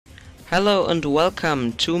Hello and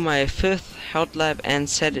welcome to my 5th Hotlap and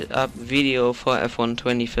setup video for F1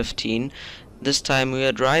 2015. This time we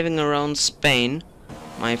are driving around Spain,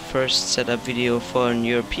 my first setup video for an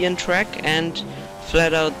European track, and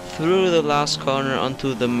flat out through the last corner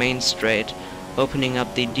onto the main straight, opening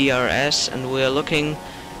up the DRS, and we are looking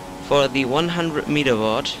for the 100-meter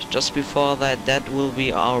ward. Just before that will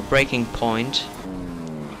be our braking point.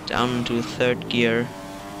 Down into third gear.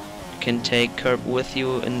 Can take curb with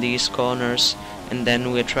you in these corners, and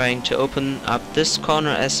then we're trying to open up this corner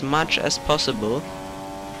as much as possible.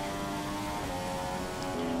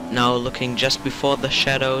 Now looking just before the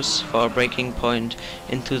shadows for our braking point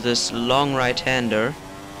into this long right-hander,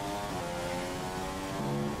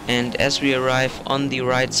 and as we arrive on the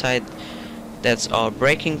right side, that's our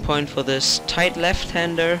braking point for this tight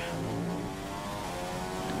left-hander,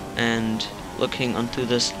 and looking onto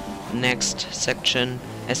this next section.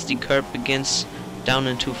 As the curb begins down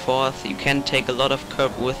into fourth, you can take a lot of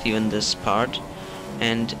curb with you in this part,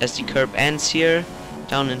 and as the curb ends here,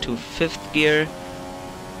 down into fifth gear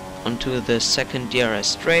onto the second DRS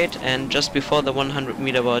straight, and just before the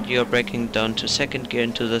 100-meter ward you are braking down to second gear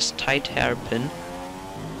into this tight hairpin.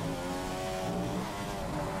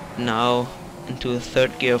 Now into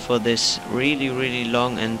third gear for this really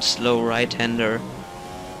long and slow right-hander,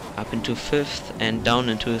 up into fifth and down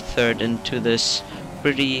into third into this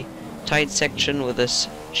pretty tight section with this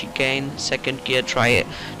chicane. Second gear, try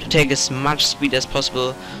to take as much speed as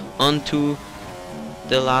possible onto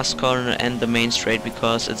the last corner and the main straight,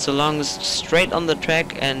 because it's the longest straight on the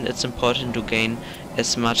track and it's important to gain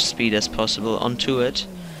as much speed as possible onto it.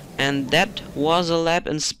 And that was a lap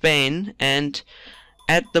in Spain, and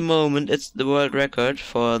at the moment it's the world record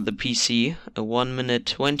for the PC, a 1 minute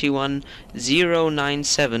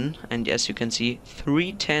 21.097, and as you can see,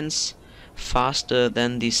 3/10 faster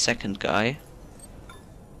than the second guy.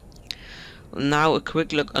 Now a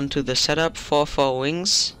quick look onto the setup for 4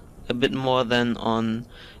 wings, a bit more than on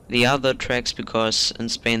the other tracks, because in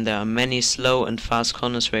Spain there are many slow and fast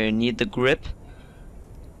corners where you need the grip.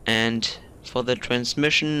 And for the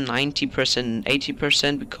transmission, 90% and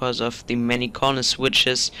 80%, because of the many corner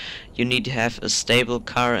switches you need to have a stable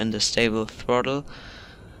car and a stable throttle.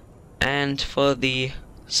 And for the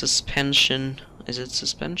suspension, is it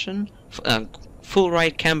suspension? Full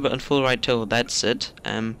right camber and full right toe, that's it,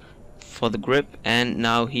 for the grip. And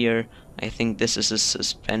now here I think this is a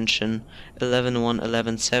suspension, 11.1,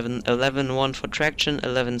 11.7, 11.1 for traction,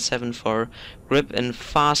 11.7 for grip in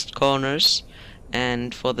fast corners.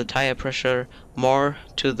 And for the tire pressure, more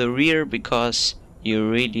to the rear, because you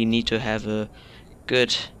really need to have a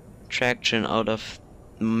good traction out of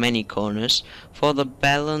many corners. For the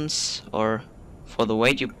balance, or for the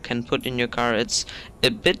weight you can put in your car, it's a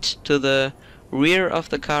bit to the rear of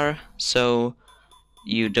the car, so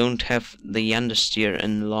you don't have the understeer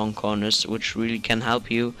in long corners, which really can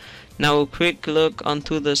help you. Now a quick look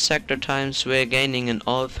onto the sector times. We're gaining in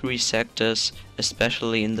all 3 sectors,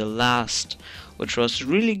 especially in the last, which was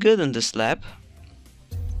really good in this lap.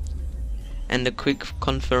 And a quick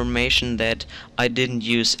confirmation that I didn't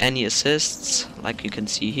use any assists, like you can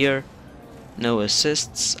see here. No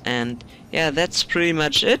assists. And yeah, that's pretty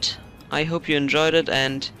much it. I hope you enjoyed it,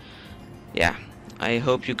 and yeah, I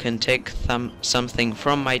hope you can take something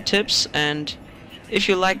from my tips. And if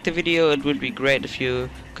you liked the video, it would be great if you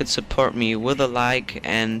could support me with a like,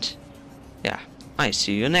 and yeah, I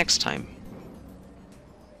see you next time.